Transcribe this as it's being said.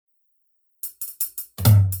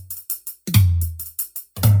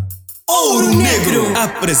Ouro Negro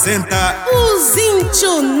apresenta Os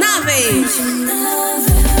Intionáveis.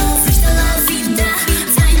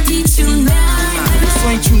 Eu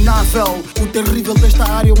sou intionável, o terrível desta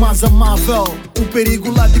área é o mais amável. O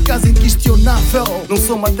perigo lá de casa é inquestionável. Não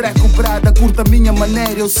sou matreco brada, curta a minha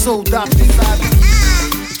maneira, eu sou da pisada.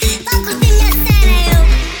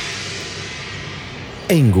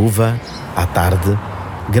 Em Guva, à tarde,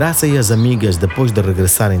 Graça e as amigas, depois de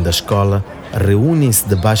regressarem da escola, reúnem-se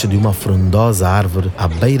debaixo de uma frondosa árvore à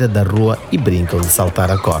beira da rua e brincam de saltar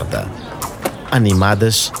a corda.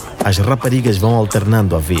 Animadas, as raparigas vão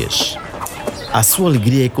alternando a vez. A sua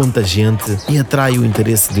alegria é contagiante e atrai o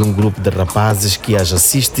interesse de um grupo de rapazes que as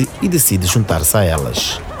assiste e decide juntar-se a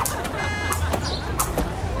elas.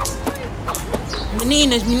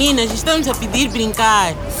 Meninas, estamos a pedir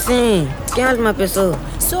brincar. Sim, tem alguma pessoa?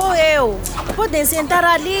 Sou eu. Podem sentar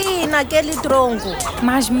ali, naquele tronco.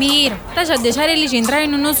 Mas Mira, estás a deixar eles entrarem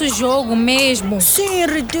no nosso jogo mesmo? Sim,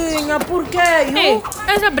 Ritinha, por quê? Ei,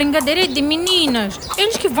 essa brincadeira é de meninas.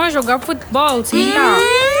 Eles que vão jogar futebol, sei lá.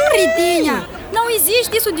 Ritinha, não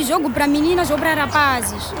existe isso de jogo para meninas ou para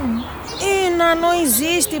rapazes. Não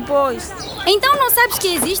existe, pois. Então não sabes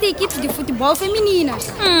que existem equipes de futebol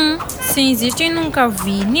femininas? Se existem, nunca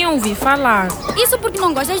vi, nem ouvi falar. Isso porque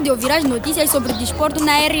não gostas de ouvir as notícias sobre desporto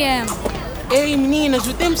na RM. Ei, meninas,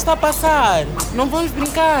 o tempo está a passar. Não vamos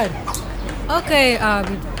brincar. Ok,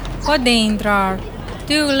 Águida, podem entrar.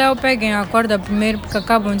 Tu e o Léo peguem a corda primeiro porque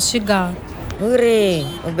acabam de chegar. Uri,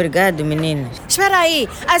 obrigado, meninas. Espera aí,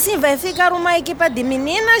 assim vai ficar uma equipa de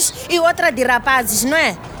meninas e outra de rapazes, não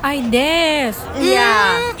é? A ideia é essa.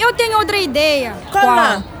 Eu tenho outra ideia.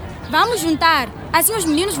 Qual? Vamos juntar. Assim os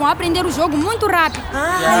meninos vão aprender o jogo muito rápido.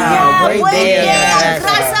 Boa ideia,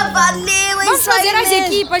 Graça, valeu. Vamos fazer as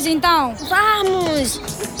equipas então. Vamos.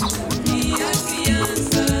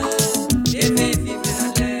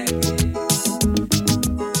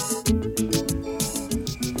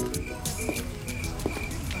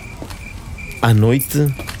 À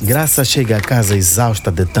noite, Graça chega a casa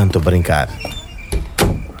exausta de tanto brincar.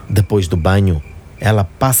 Depois do banho, ela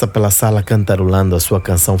passa pela sala cantarolando a sua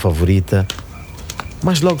canção favorita,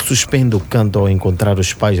 mas logo suspende o canto ao encontrar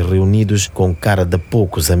os pais reunidos com cara de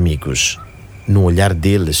poucos amigos. No olhar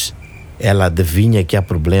deles, ela adivinha que há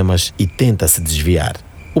problemas e tenta se desviar.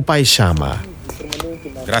 O pai chama-a.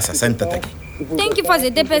 Graça, senta-te aqui. Tem que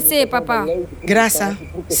fazer TPC, papá. Graça,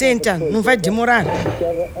 senta, não vai demorar.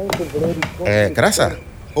 Graça,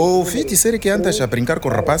 ouvi dizer que andas a brincar com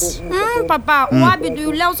rapazes? Papá, o Ábido e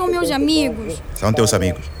o Léo são meus amigos. São teus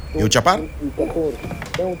amigos. E o Chapar?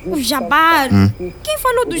 O Jabar? Quem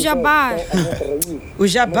falou do Jabar? O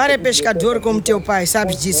Jabar é pescador como teu pai,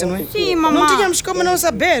 sabes disso, não é? Sim, mamãe. Não tínhamos como não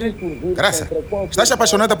saber. Graça, estás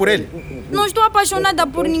apaixonada por ele? Não estou apaixonada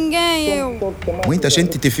por ninguém, eu. Muita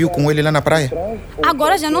gente te viu com ele lá na praia.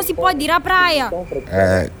 Agora já não se pode ir à praia.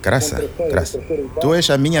 Graça, tu és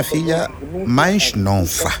a minha filha mais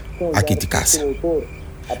nova aqui de casa.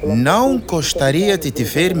 Não gostaria de te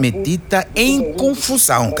ver metida em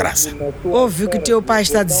confusão, Graça. Ouve o que teu pai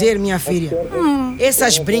está a dizer, minha filha.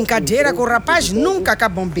 Essas brincadeiras com o rapaz nunca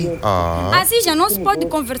acabam bem. Assim já não se pode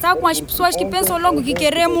conversar com as pessoas que pensam logo que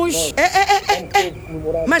queremos.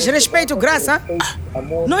 Mas respeito, Graça.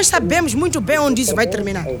 Nós sabemos muito bem onde isso vai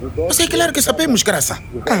terminar. Mas é claro que sabemos, Graça.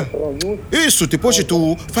 Isso depois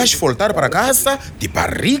tu vais voltar para casa de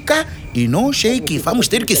barriga e nós sei que vamos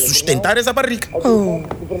ter que sustentar essa barriga.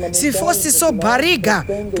 Se fosse só barriga,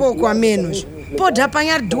 pouco a menos. Pode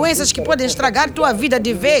apanhar doenças que podem estragar tua vida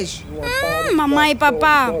de vez. Mamãe e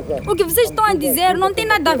papá, o que vocês estão a dizer não tem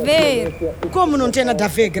nada a ver. Como não tem nada a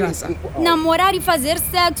ver, Graça? Namorar e fazer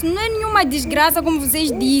sexo não é nenhuma desgraça como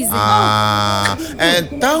vocês dizem.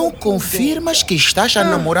 Então confirmas que estás a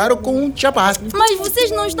namorar com um rapaz. Mas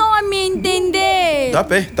vocês não estão a me entender. Tá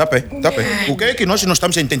bem. O que é que nós não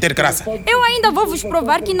estamos a entender, Graça? Eu ainda vou vos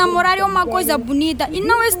provar que namorar é uma coisa bonita e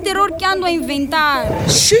não esse terror que ando a inventar.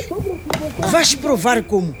 Vais provar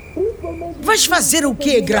como? Vais fazer o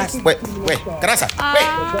quê, Graça? Graça!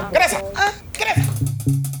 Graça!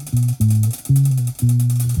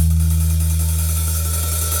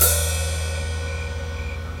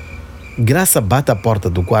 Graça bate a porta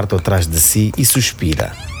do quarto atrás de si e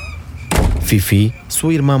suspira. Fifi,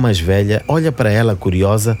 sua irmã mais velha, olha para ela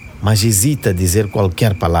curiosa, mas hesita a dizer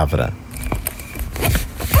qualquer palavra.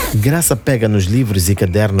 Graça pega nos livros e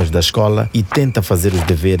cadernos da escola e tenta fazer os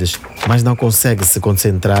deveres, mas não consegue se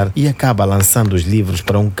concentrar e acaba lançando os livros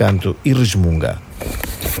para um canto e resmunga.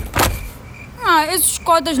 Esses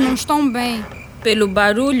cotas não estão bem. Pelo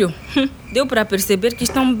barulho, deu para perceber que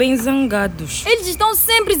estão bem zangados. Eles estão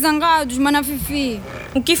sempre zangados, mana Fifi.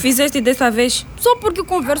 O que fizeste dessa vez? Só porque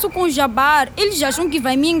converso com o Jabar, eles acham que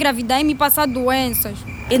vai me engravidar e me passar doenças.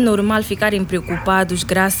 É normal ficarem preocupados,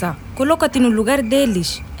 Graça. Coloca-te no lugar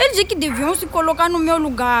deles. Eles é que deviam se colocar no meu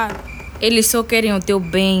lugar. Eles só querem o teu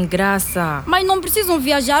bem, Graça. Mas não precisam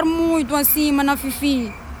viajar muito assim, mana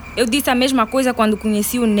Fifi. Eu disse a mesma coisa quando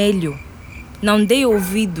conheci o Nélio. Não dei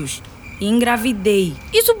ouvidos e engravidei.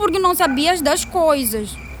 Isso porque não sabias das coisas.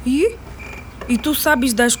 E tu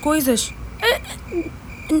sabes das coisas?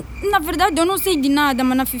 Na verdade, eu não sei de nada,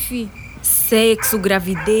 mana Fifi. Sexo,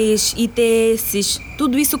 gravidez, ITS,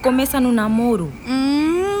 tudo isso começa no namoro.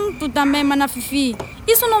 Tu também, mana Fifi.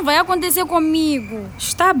 Isso não vai acontecer comigo.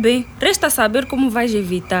 Está bem, resta saber como vais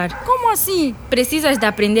evitar. Como assim? Precisas de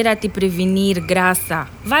aprender a te prevenir, Graça.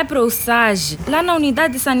 Vai para o SAG, lá na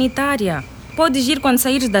unidade sanitária. Podes ir quando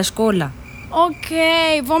saíres da escola.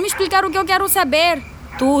 Ok, vão me explicar o que eu quero saber.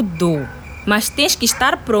 Tudo, mas tens que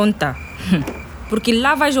estar pronta. Porque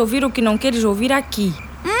lá vais ouvir o que não queres ouvir aqui.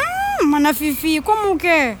 Mana Fifi, como que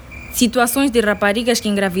é? Situações de raparigas que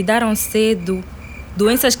engravidaram cedo,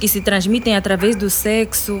 doenças que se transmitem através do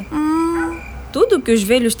sexo. Tudo o que os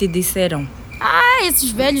velhos te disseram.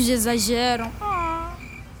 Esses velhos exageram.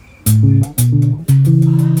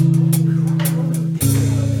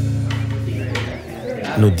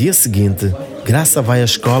 No dia seguinte, Graça vai à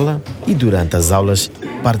escola e durante as aulas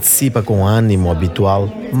participa com ânimo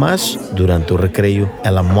habitual, mas durante o recreio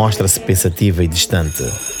ela mostra-se pensativa e distante.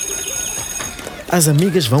 As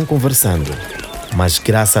amigas vão conversando, mas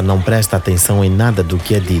Graça não presta atenção em nada do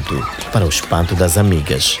que é dito, para o espanto das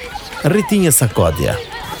amigas. Ritinha sacode-a.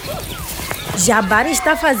 Jabar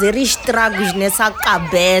está a fazer estragos nessa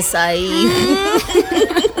cabeça aí.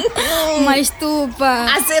 Mas tupa.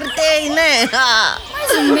 Acertei, né?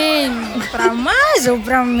 Mais ou menos. Para mais ou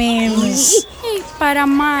para menos? Para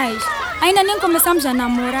mais. Ainda nem começamos a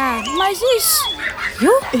namorar, mas ixi.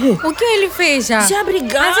 O que ele fez já? Já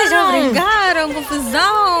brigaram. Vocês já brigaram?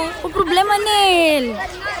 Confusão? O problema não é ele.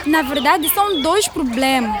 Na verdade, são dois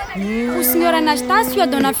problemas. O senhor Anastácio e a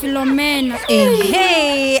dona Filomena.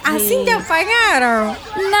 Assim te apanharam?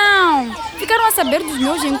 Não. Ficaram a saber dos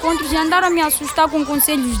meus encontros e andaram a me assustar com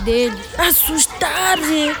conselhos deles. Assustar?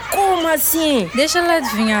 Como assim? Deixa ela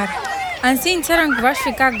adivinhar. Assim disseram que vais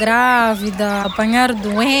ficar grávida, apanhar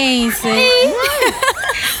doenças.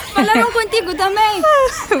 Falaram contigo também?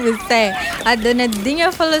 Você, a dona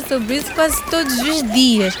Didinha fala sobre isso quase todos os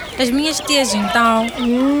dias. As minhas tias, então.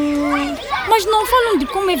 Mas não falam de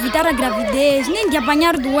como evitar a gravidez, nem de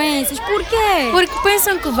apanhar doenças. Por quê? Porque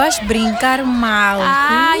pensam que vais brincar mal.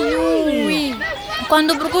 Ui.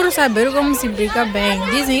 Quando procuro saber como se brinca bem,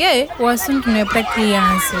 dizem, o assunto não é para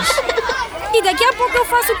crianças. E daqui a pouco eu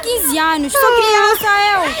faço 15 anos, sou criança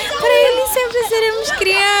eu. Para eles sempre seremos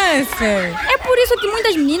crianças. É por isso que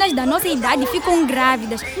muitas meninas da nossa idade ficam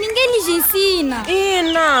grávidas. Ninguém lhes ensina.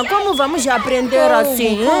 Ina, como vamos aprender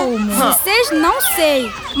assim? Vocês não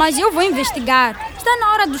sei, mas eu vou investigar. Está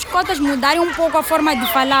na hora dos cotas mudarem um pouco a forma de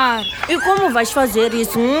falar. E como vais fazer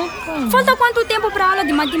isso? Falta quanto tempo para a aula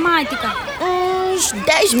de matemática? Uns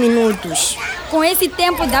 10 minutos. Com esse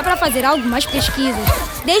tempo dá para fazer algumas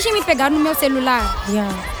pesquisas. Deixem-me pegar no meu celular.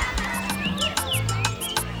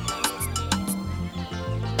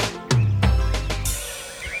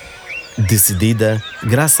 Decidida,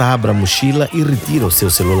 Graça abre a mochila e retira o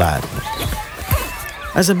seu celular.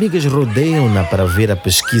 As amigas rodeiam-na para ver a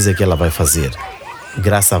pesquisa que ela vai fazer.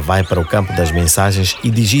 Graça vai para o campo das mensagens e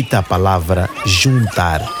digita a palavra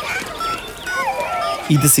juntar.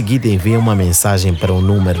 E de seguida envia uma mensagem para o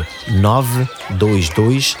número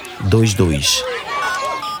 92222.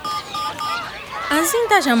 Assim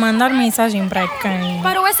estás a mandar mensagem para quem?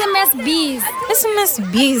 Para o SMS Biz. SMS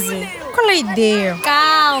Busy? Qual é a ideia?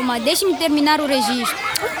 Calma, deixe-me terminar o registro.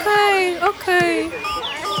 Ok.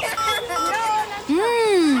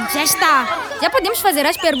 Já está. Já podemos fazer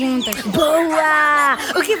as perguntas. Boa!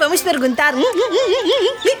 O que vamos perguntar?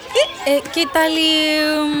 Que tal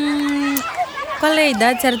qual é a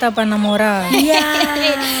idade certa para namorar?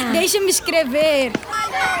 Deixa-me escrever.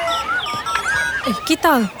 Que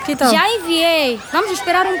tal? Já enviei. Vamos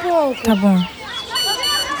esperar um pouco. Tá bom.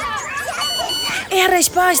 É a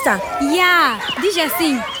resposta. Diz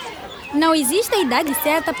assim. Não existe a idade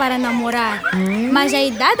certa para namorar, mas a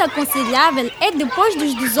idade aconselhável é depois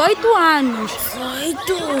dos 18 anos.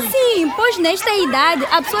 18? Sim, pois nesta idade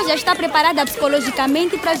a pessoa já está preparada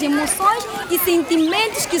psicologicamente para as emoções e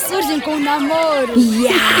sentimentos que surgem com o namoro.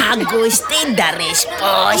 Gostei da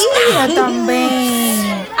resposta. Eu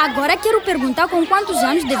também. Agora quero perguntar com quantos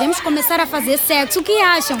anos devemos começar a fazer sexo. O que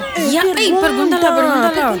acham? Pergunta lá.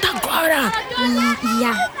 Pergunta agora.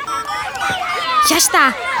 Já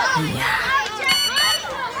está.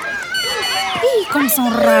 como são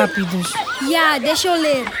rápidos. Deixa eu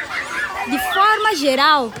ler. De forma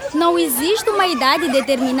geral, não existe uma idade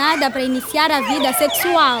determinada para iniciar a vida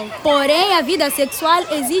sexual. Porém, a vida sexual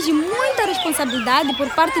exige muita responsabilidade por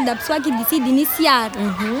parte da pessoa que decide iniciar.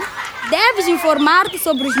 Deves informar-te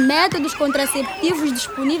sobre os métodos contraceptivos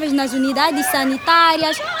disponíveis nas unidades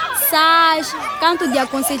sanitárias, SAS, canto de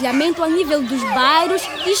aconselhamento a nível dos bairros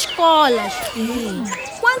e escolas.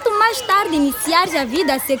 Quanto mais tarde iniciares a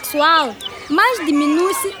vida sexual, mais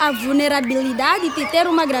diminui-se a vulnerabilidade de ter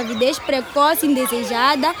uma gravidez precoce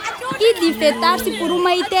indesejada e de infectar-se por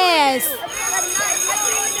uma ITS.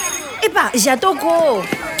 Epa, já tocou.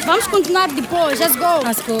 Vamos continuar depois. Let's go.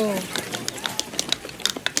 Let's go.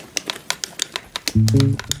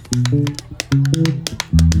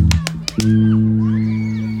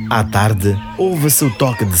 À tarde, ouve-se o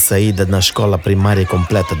toque de saída na escola primária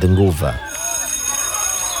completa de Nguva.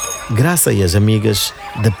 Graça e as amigas,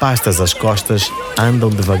 de pastas às costas, andam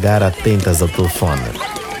devagar atentas ao telefone.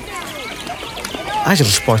 As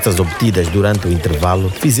respostas obtidas durante o intervalo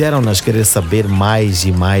fizeram-nas querer saber mais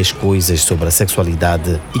e mais coisas sobre a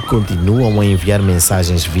sexualidade e continuam a enviar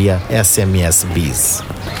mensagens via SMS Biz.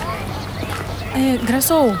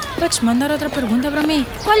 Graça, podes mandar outra pergunta para mim?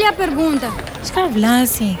 Qual é a pergunta? Escreve lá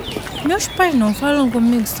assim. Meus pais não falam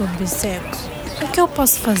comigo sobre sexo. O que eu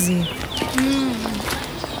posso fazer?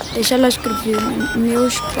 Deixa ela escrever.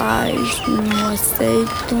 Meus pais não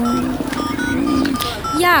aceitam.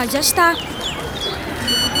 Já está.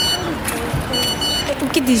 O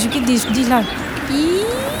que diz? Diz lá.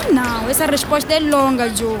 Não, essa resposta é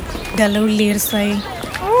longa, Joe. Dá-lhe eu ler isso aí.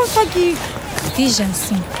 Tá aqui. Diz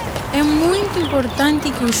assim. É muito importante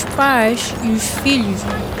que os pais e os filhos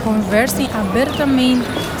conversem abertamente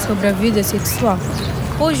sobre a vida sexual,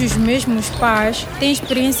 pois os mesmos pais têm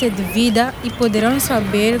experiência de vida e poderão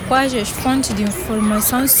saber quais as fontes de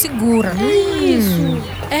informação segura. Isso.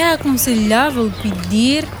 É aconselhável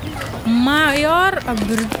pedir maior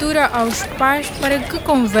abertura aos pais para que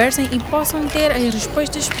conversem e possam ter as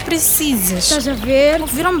respostas precisas. Estás a ver?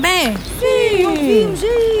 Ouviram bem? Sim, ouvimos,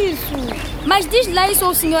 é isso. Mas diz lá isso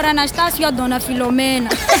ao senhor Anastácio e à dona Filomena.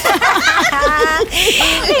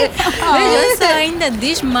 Veja, isso ainda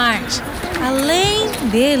diz mais. Além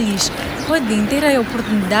deles, podem ter a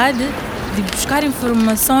oportunidade de buscar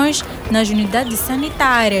informações nas unidades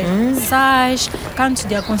sanitárias, SAS, cantos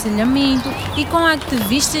de aconselhamento e com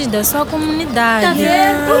ativistas da sua comunidade. Tá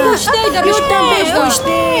vendo? Eu gostei da resposta. Eu também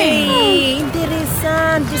gostei.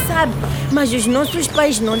 Interessante, sabe? Mas os nossos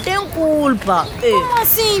pais não têm culpa. Como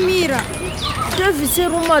assim, Mira? Deve ser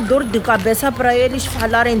uma dor de cabeça para eles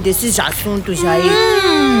falarem desses assuntos aí.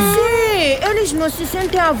 Sim, eles não se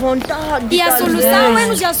sentem à vontade. E a solução é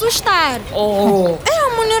nos assustar. É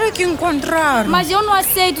a maneira que encontraram. Mas eu não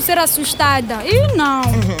aceito ser assustada. E não.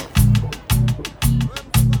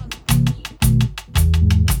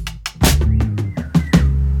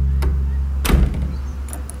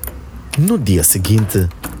 No dia seguinte,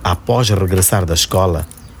 após regressar da escola,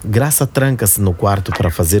 Graça tranca-se no quarto para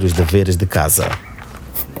fazer os deveres de casa.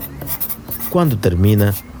 Quando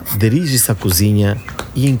termina, dirige-se à cozinha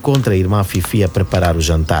e encontra a irmã Fifi a preparar o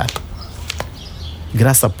jantar.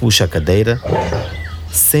 Graça puxa a cadeira,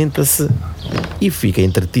 senta-se e fica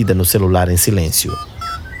entretida no celular em silêncio.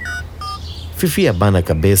 Fifi abana a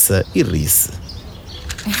cabeça e ri-se.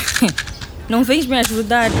 Não vens me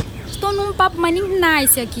ajudar? Estou num papo maninho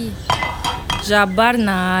nice aqui. Jabar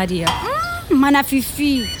na área. Mana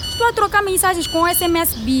Fifi, estou a trocar mensagens com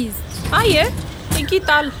SMS Biz. É? E que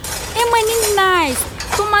tal? É maninho nice.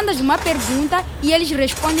 Tu mandas uma pergunta e eles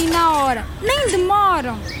respondem na hora. Nem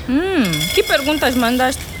demoram. Que perguntas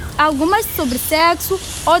mandaste? Algumas sobre sexo,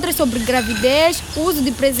 outras sobre gravidez, uso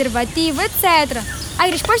de preservativo, etc.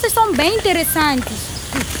 As respostas são bem interessantes.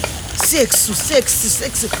 Sexo.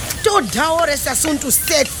 Toda hora esse assunto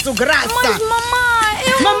sexo, Graça. Mas mamãe,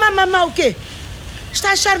 eu... Mamãe, o quê? Está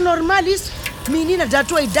a achar normal isso? Menina da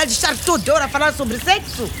tua idade estar toda hora a falar sobre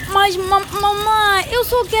sexo? Mas mamãe, eu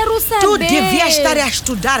só quero saber. Tu devias estar a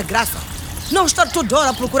estudar, Graça. Não estar toda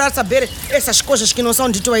hora a procurar saber essas coisas que não são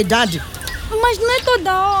de tua idade. Mas não é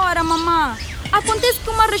toda hora, mamãe. Acontece que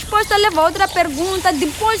uma resposta leva a outra pergunta,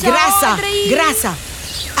 depois a outra e... Graça,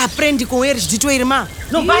 aprende com eles de tua irmã.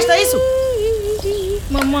 Não basta isso?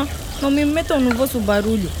 Mamãe, não me metam no vosso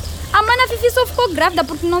barulho. A mana Fifi só ficou grávida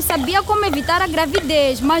porque não sabia como evitar a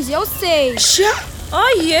gravidez, mas eu sei.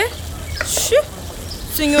 É?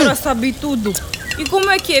 Senhora sabe tudo. E como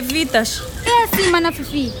é que evitas? É assim, mana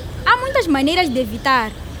Fifi. Há muitas maneiras de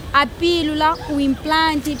evitar. A pílula, o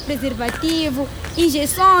implante, preservativo,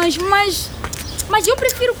 injeções, mas eu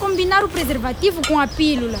prefiro combinar o preservativo com a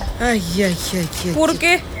pílula. Ai. Por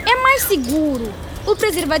quê? É mais mais seguro. O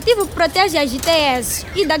preservativo protege as ITS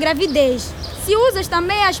e da gravidez. Se usas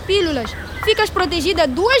também as pílulas, ficas protegida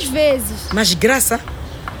 2 vezes. Mas Graça,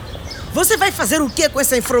 você vai fazer o que com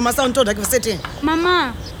essa informação toda que você tem?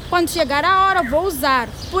 Mamãe, quando chegar a hora vou usar.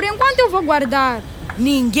 Por enquanto eu vou guardar.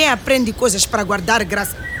 Ninguém aprende coisas para guardar,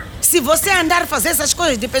 Graça. Se você andar a fazer essas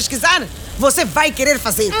coisas de pesquisar, você vai querer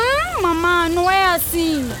fazer. Mamãe, não é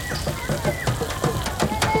assim.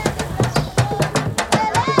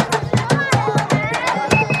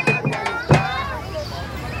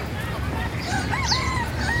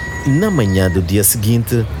 Na manhã do dia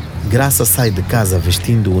seguinte, Graça sai de casa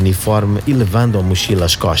vestindo o uniforme e levando a mochila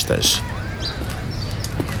às costas.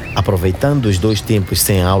 Aproveitando os 2 tempos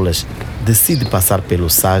sem aulas, decide passar pelo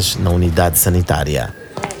SAS na unidade sanitária.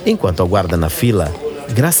 Enquanto aguarda na fila,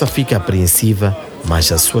 Graça fica apreensiva,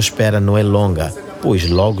 mas a sua espera não é longa, pois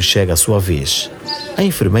logo chega a sua vez. A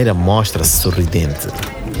enfermeira mostra-se sorridente.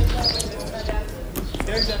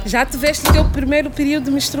 Já tiveste o teu primeiro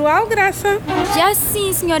período menstrual, Graça? Já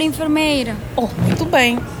sim, senhora enfermeira. Oh, muito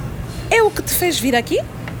bem. É o que te fez vir aqui?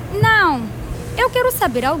 Não, eu quero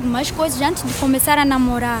saber algumas coisas antes de começar a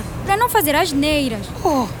namorar, para não fazer asneiras.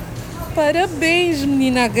 Oh, parabéns,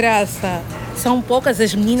 menina Graça. São poucas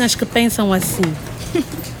as meninas que pensam assim.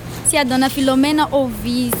 Se a dona Filomena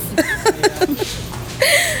ouvisse.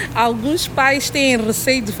 Alguns pais têm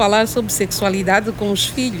receio de falar sobre sexualidade com os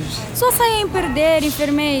filhos. Só saem perder,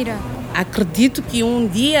 enfermeira. Acredito que um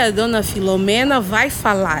dia a dona Filomena vai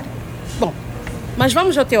falar. Bom, mas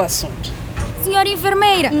vamos ao teu assunto. Senhora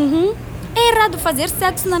enfermeira, é errado fazer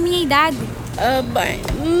sexo na minha idade? Bem,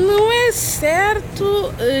 não é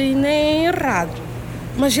certo e nem errado.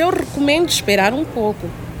 Mas eu recomendo esperar um pouco.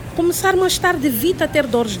 Começar mais tarde evita ter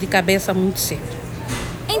dores de cabeça muito cedo.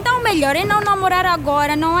 Então melhor é não namorar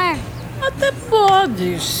agora, não é? Até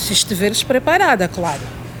podes, se estiveres preparada, claro.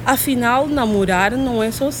 Afinal, namorar não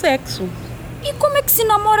é só sexo. E como é que se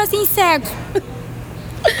namora sem sexo?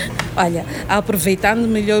 Olha, aproveitando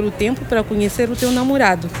melhor o tempo para conhecer o teu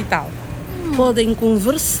namorado, que tal? Podem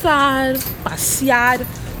conversar, passear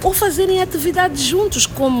ou fazerem atividades juntos,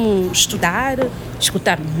 como estudar,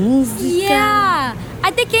 escutar música.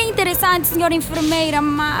 Até que é interessante, senhora enfermeira,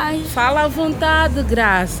 mas... Fala à vontade,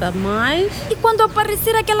 Graça, mas... E quando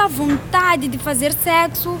aparecer aquela vontade de fazer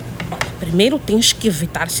sexo? Primeiro tens que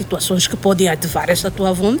evitar situações que podem ativar essa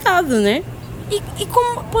tua vontade, né? E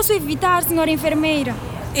como posso evitar, senhora enfermeira?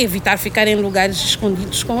 Evitar ficar em lugares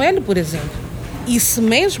escondidos com ele, por exemplo. E se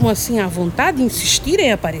mesmo assim a vontade insistir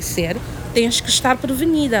em aparecer, tens que estar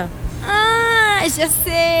prevenida. Já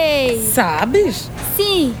sei. Sabes?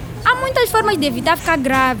 Sim. Há muitas formas de evitar ficar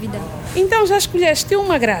grávida. Então já escolheste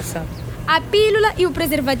uma, Graça? A pílula e o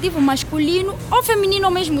preservativo masculino ou feminino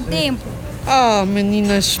ao mesmo tempo. Oh,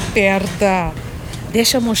 menina esperta.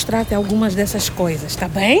 Deixa eu mostrar-te algumas dessas coisas, tá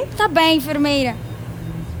bem? Tá bem, enfermeira.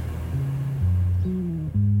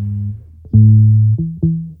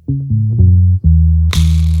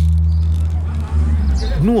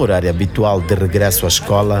 No horário habitual de regresso à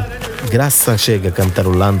escola, Graça chega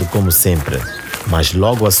cantarolando como sempre, mas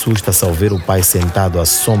logo assusta-se ao ver o pai sentado à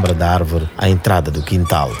sombra da árvore à entrada do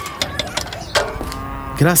quintal.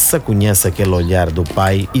 Graça conhece aquele olhar do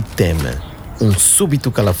pai e teme. Um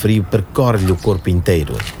súbito calafrio percorre-lhe o corpo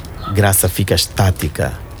inteiro. Graça fica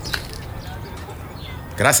estática.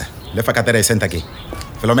 Graça, leva a cadeira e senta aqui.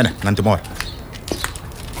 Filomena, não te mora.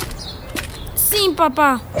 Sim,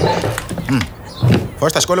 papá.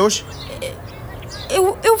 Foste à escola hoje?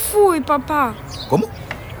 Eu fui, papá. Como?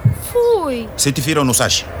 Fui. Se te viram no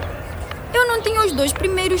SAS? Eu não tinha os 2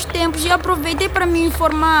 primeiros tempos e aproveitei para me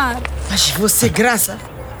informar. Mas você, Graça,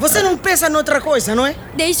 você não pensa noutra coisa, não é?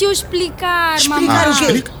 Deixa eu explicar, mamãe. Explicar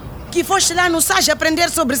o quê? Que foste lá no SAS aprender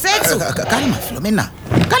sobre sexo? Calma, Filomena.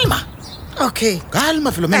 Calma. Ok.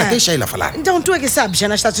 Calma, Filomena, deixa ela falar. Então tu é que sabes,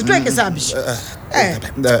 Anastácio, tu é que sabes.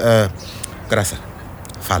 Graça,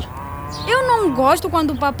 fala. Eu não gosto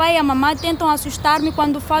quando o papai e a mamãe tentam assustar-me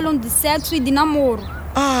quando falam de sexo e de namoro.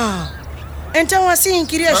 Então assim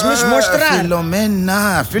querias nos mostrar.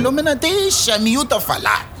 Filomena, deixa a miúda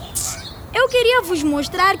falar. Eu queria vos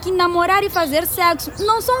mostrar que namorar e fazer sexo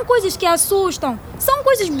não são coisas que assustam. São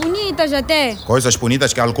coisas bonitas até. Coisas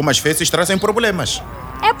bonitas que algumas vezes trazem problemas.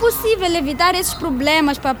 É possível evitar esses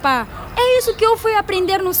problemas, papá. É isso que eu fui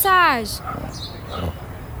aprender no SAS.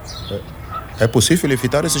 É possível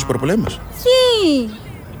evitar esses problemas? Sim.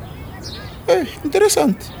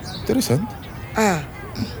 Interessante.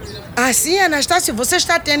 Assim, Anastácio, você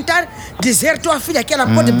está a tentar dizer à tua filha que ela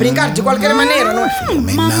pode brincar de qualquer maneira, não é?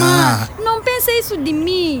 Mamãe, não pense isso de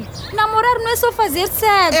mim. Namorar não é só fazer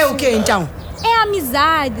sexo. É o quê, então? É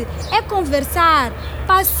amizade, é conversar,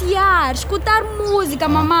 passear, escutar música,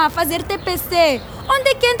 mamá, fazer TPC. Onde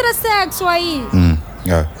é que entra sexo aí?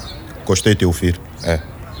 Gostei, teu filho.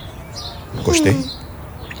 Gostei.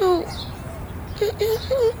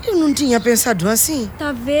 Eu não tinha pensado assim. Tá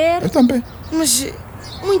a ver? Eu também. Mas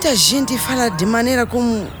muita gente fala de maneira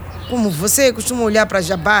como você costuma olhar para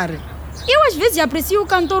Jabar. Eu às vezes aprecio o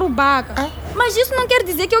cantor Ubaca, mas isso não quer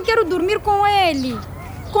dizer que eu quero dormir com ele.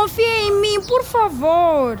 Confia em mim, por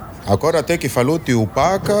favor. Agora até que falou teu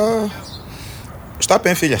Paca... Está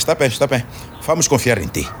bem, filha, está bem. Vamos confiar em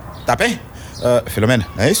ti. Tá bem? Filomena,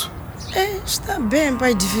 não é isso? Está bem,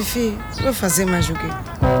 pai de Fifi. Vou fazer mais o quê?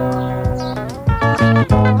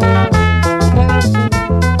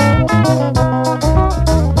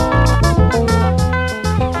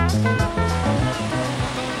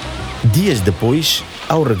 Dias depois,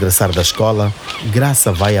 ao regressar da escola,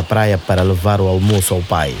 Graça vai à praia para levar o almoço ao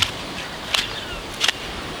pai.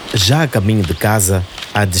 Já a caminho de casa,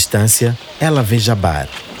 à distância, ela vê Jabar,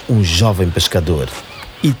 um jovem pescador,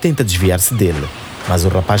 e tenta desviar-se dele, mas o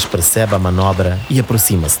rapaz percebe a manobra e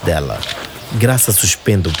aproxima-se dela. Graça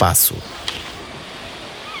suspende o passo.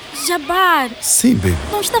 Jabar, Sim, baby.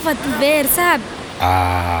 não estava a te ver, sabe?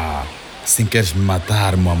 Sim, queres me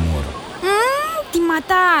matar, meu amor? Te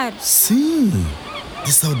matar. Sim,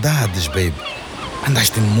 de saudades, baby.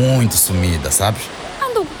 Andaste muito sumida, sabes?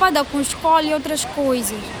 Ando ocupada com escola e outras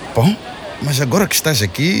coisas. Bom, mas agora que estás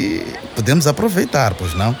aqui, podemos aproveitar,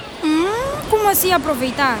 pois não? Como assim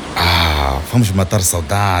aproveitar? Vamos matar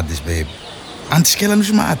saudades, baby. Antes que ela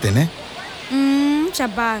nos mate, né?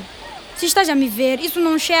 Jabar, se estás a me ver, isso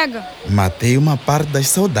não chega. Matei uma parte das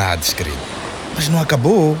saudades, querido. Mas não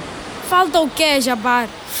acabou. Falta o quê, Jabar?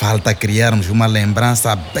 Falta criarmos uma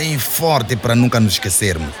lembrança bem forte para nunca nos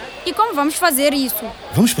esquecermos. E como vamos fazer isso?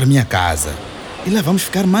 Vamos para minha casa e lá vamos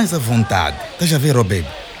ficar mais à vontade. Estás a ver, oh baby?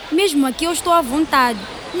 Mesmo aqui eu estou à vontade.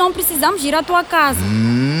 Não precisamos ir à tua casa.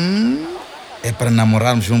 É para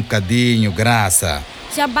namorarmos um bocadinho, Graça.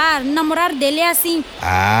 Jabar, namorar dele é assim.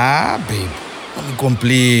 Baby, não me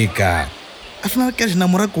complica. Afinal, queres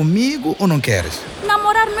namorar comigo ou não queres?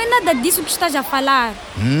 Namorar não é nada disso que estás a falar.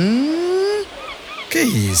 Que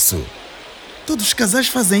isso? Todos os casais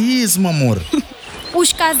fazem isso, meu amor.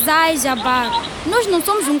 Os casais, Jabar. Nós não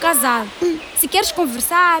somos um casal. Se queres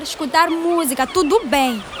conversar, escutar música, tudo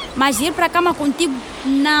bem. Mas ir para a cama contigo,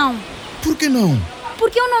 não. Por que não?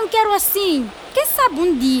 Porque eu não quero assim. Quem sabe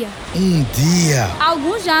um dia? Um dia?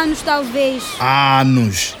 Alguns anos, talvez.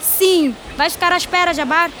 Anos? Sim. Vais ficar à espera,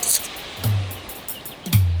 Jabar?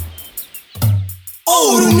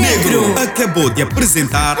 Ouro Negro acabou de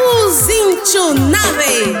apresentar os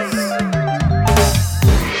Intionáveis.